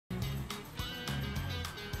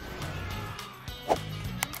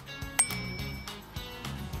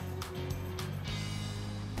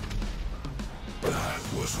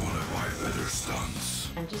distance.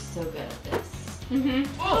 I'm just so good at this.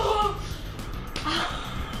 Oh!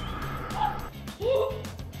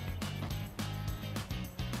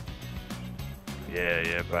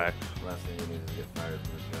 Yeah, back. Last thing he needs is to get fired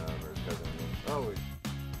from his job or his cousin. Oh,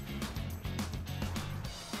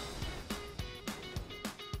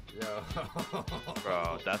 yo.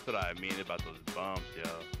 Bro, that's what I mean about those bumps, yo.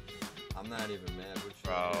 I'm not even mad. We're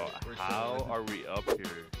Bro, chilling. how are we up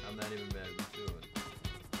here? I'm not even mad. We're chilling.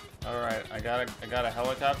 All right, I got a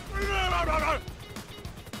helicopter.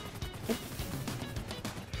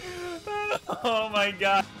 Oh my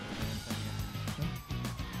god.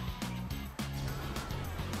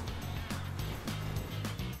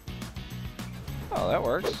 Oh, that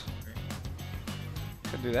works.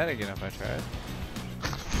 Could do that again if I tried.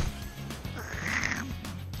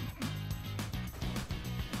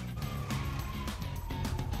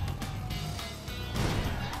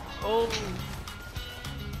 Oh.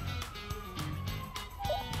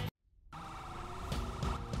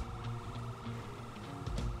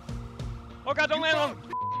 Oh god, don't land on him!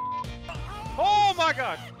 Oh my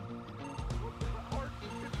god!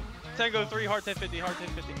 Tango 3, hard 1050, hard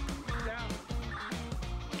 1050.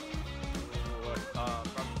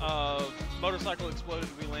 Motorcycle exploded,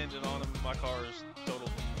 we landed on him, my car is total.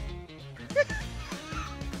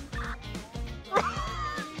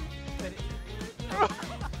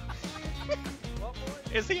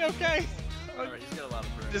 Is he okay? Alright, he's got a lot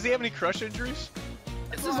of brain. Does he have any crush injuries?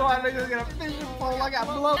 This is why niggas get a fishing pole. I got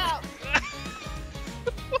blown out.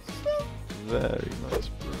 Very nice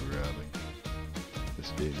programming.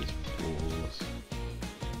 This game is fools.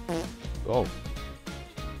 Oh.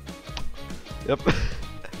 Yep.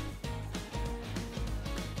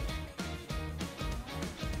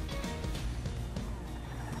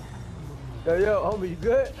 Yo, homie, you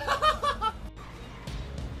good?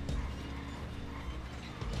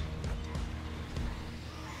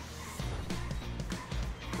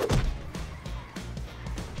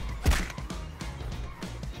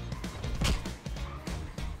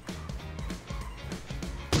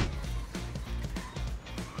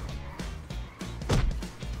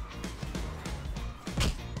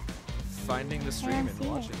 Finding the stream and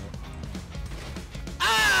watching it.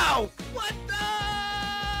 Ow! What the?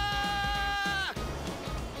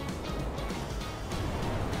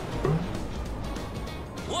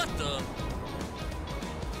 What the?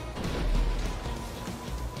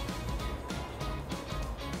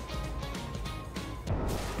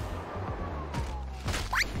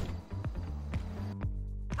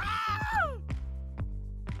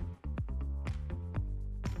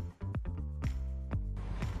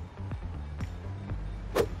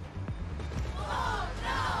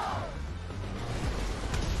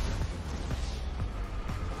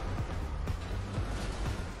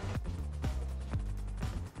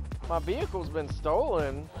 My vehicle's been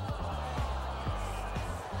stolen.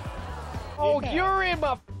 Oh, Yeah. you're in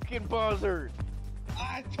my fucking buzzard.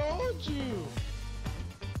 I told you.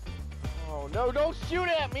 Oh no, don't shoot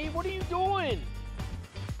at me. What are you doing?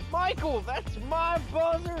 Michael, that's my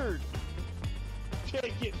buzzard.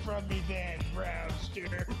 Take it from me then,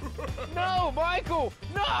 Brownster. No, Michael,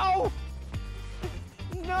 no!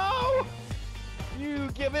 No! You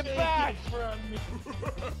give it back. Take it from me.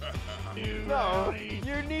 You No, rowdy.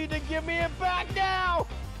 you need to give me it back now!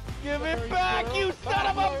 Give it Sorry, back, girl. you son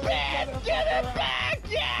of a Sorry, bitch! motherfucker. Give it back!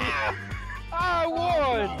 Yeah! I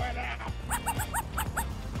won! Blow it out.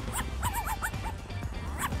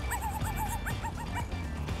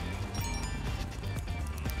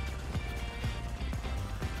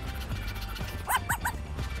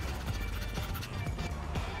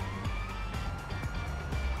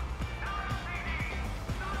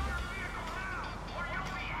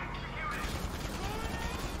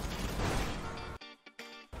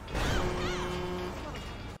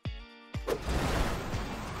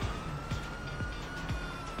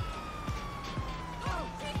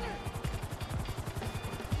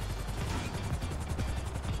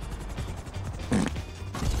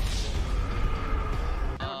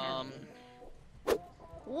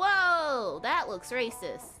 Whoa, that looks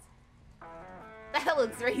racist. That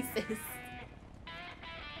looks racist.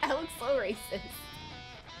 That looks so racist.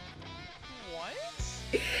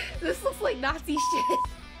 What? This looks like Nazi shit.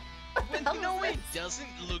 What the But hell no, is it this? doesn't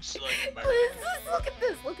look like America. Look at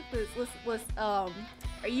this. Look at this. Listen, are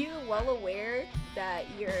you well aware that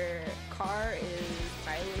your car is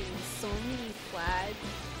violating so many flag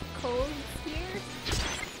codes here?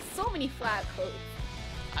 So many flag codes.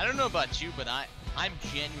 I don't know about you, but I'm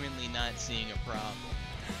genuinely not seeing a problem.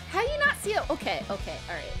 How do you not see it? Okay,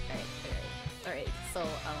 alright. Alright, so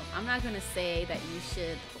I'm not gonna say that you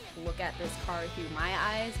should look at this car through my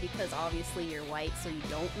eyes because obviously you're white, so you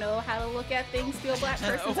don't know how to look at things through a black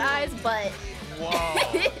person's eyes, but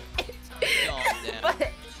Whoa. Calm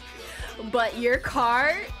down. but your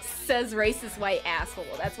car says racist white asshole.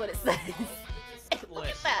 That's what it says. Look at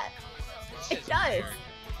Listen, that. It It says does. American.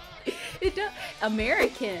 It does.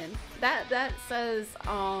 American. That says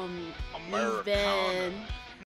you've been